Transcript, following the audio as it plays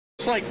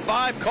It's like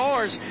 5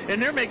 cars,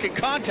 and they're making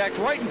contact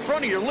right in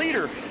front of your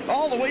leader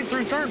all the way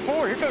through turn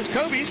 4. Here goes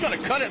Kobe. He's going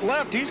to cut it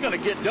left. He's going to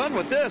get done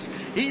with this.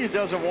 He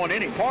doesn't want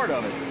any part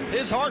of it.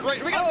 His heart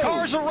rate. We got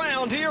cars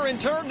around here in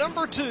turn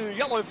number 2.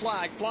 Yellow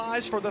flag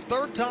flies for the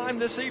 3rd time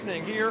this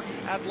evening here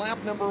at lap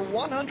number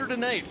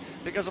 108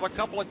 because of a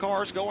couple of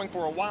cars going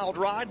for a wild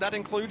ride. That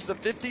includes the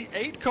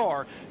 58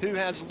 car who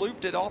has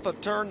looped it off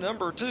of turn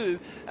number 2.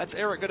 That's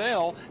Eric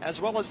Goodale,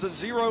 as well as the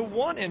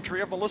 0-1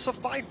 entry of Melissa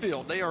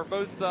Fifield. They are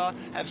both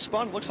have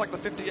spun. Looks like the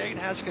 58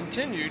 has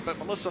continued, but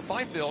Melissa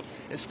Fifield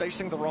is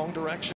facing the wrong direction.